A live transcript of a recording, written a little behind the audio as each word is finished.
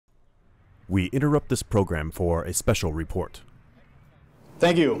We interrupt this program for a special report.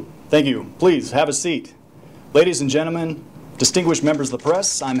 Thank you. Thank you. Please have a seat. Ladies and gentlemen, distinguished members of the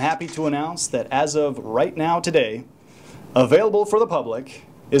press, I'm happy to announce that as of right now today, available for the public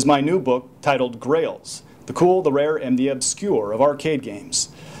is my new book titled Grails, the cool, the rare, and the obscure of arcade games.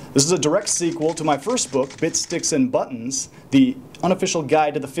 This is a direct sequel to my first book, Bits, Sticks, and Buttons, the unofficial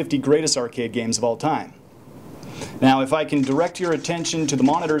guide to the 50 greatest arcade games of all time. Now, if I can direct your attention to the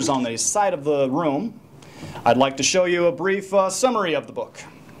monitors on the side of the room, I'd like to show you a brief summary of the book.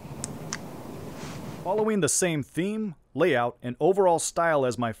 Following the same theme, layout, and overall style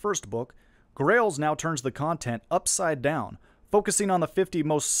as my first book, Grails now turns the content upside down, focusing on the 50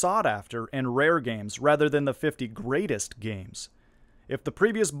 most sought-after and rare games rather than the 50 greatest games. If the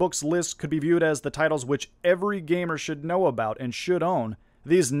previous book's list could be viewed as the titles which every gamer should know about and should own,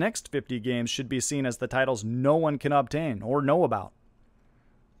 these next 50 games should be seen as the titles no one can obtain or know about.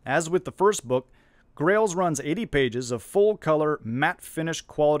 As with the first book, Grails runs 80 pages of full-color, matte-finish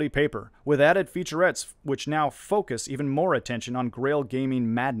quality paper, with added featurettes which now focus even more attention on Grail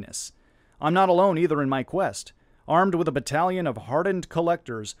gaming madness. I'm not alone either in my quest. Armed with a battalion of hardened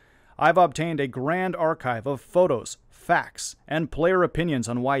collectors, I've obtained a grand archive of photos, facts, and player opinions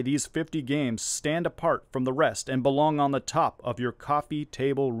on why these 50 games stand apart from the rest and belong on the top of your coffee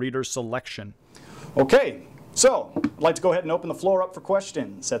table reader selection. Okay, so I'd like to go ahead and open the floor up for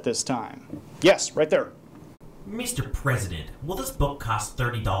questions at this time. Yes, right there. Mr. President, will this book cost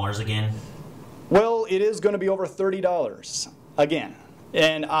 $30 again? Well, it is going to be over $30 again.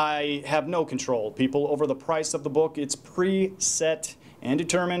 And I have no control, people, over the price of the book. It's pre-set and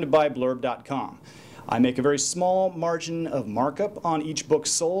determined by blurb.com. I make a very small margin of markup on each book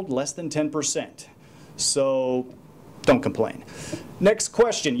sold, less than 10%. So don't complain. Next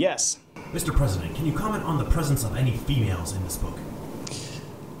question, yes? Mr. President, can you comment on the presence of any females in this book?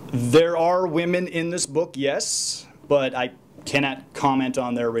 There are women in this book, yes, but I cannot comment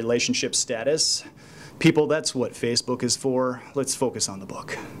on their relationship status. People, that's what Facebook is for. Let's focus on the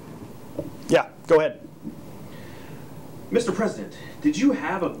book. Yeah, go ahead. Mr. President, did you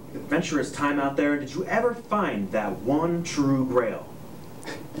have an adventurous time out there? Did you ever find that one true grail?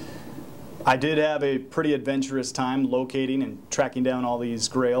 I did have a pretty adventurous time locating and tracking down all these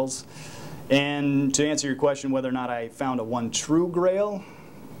grails. And to answer your question whether or not I found a one true grail,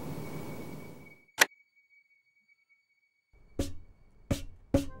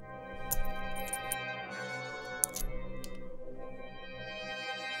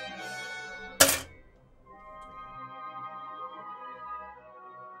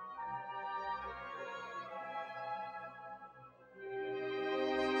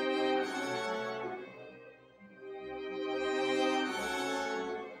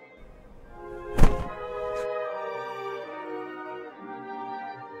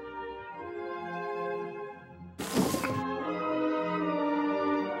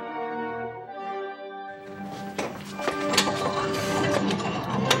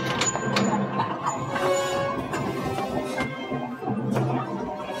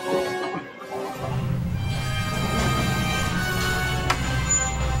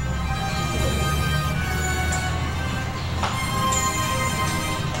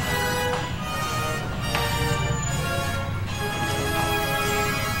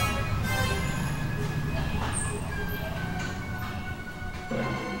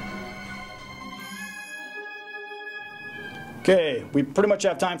 okay, we pretty much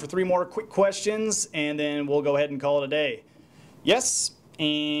have time for 3 more quick questions, and then we'll go ahead and call it a day. Yes,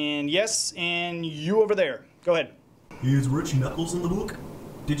 and you over there. Go ahead. Is Rich Knuckles in the book?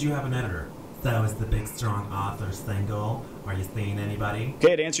 Did you have an editor? So is the big strong author single? Are you seeing anybody?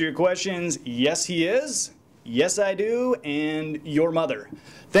 Okay, to answer your questions, yes he is, yes I do, and your mother.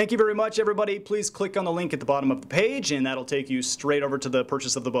 Thank you very much, everybody. Please click on the link at the bottom of the page, and that'll take you straight over to the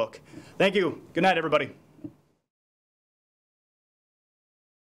purchase of the book. Thank you. Good night, everybody.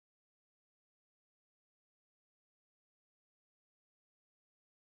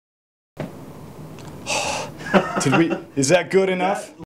 Is that good enough?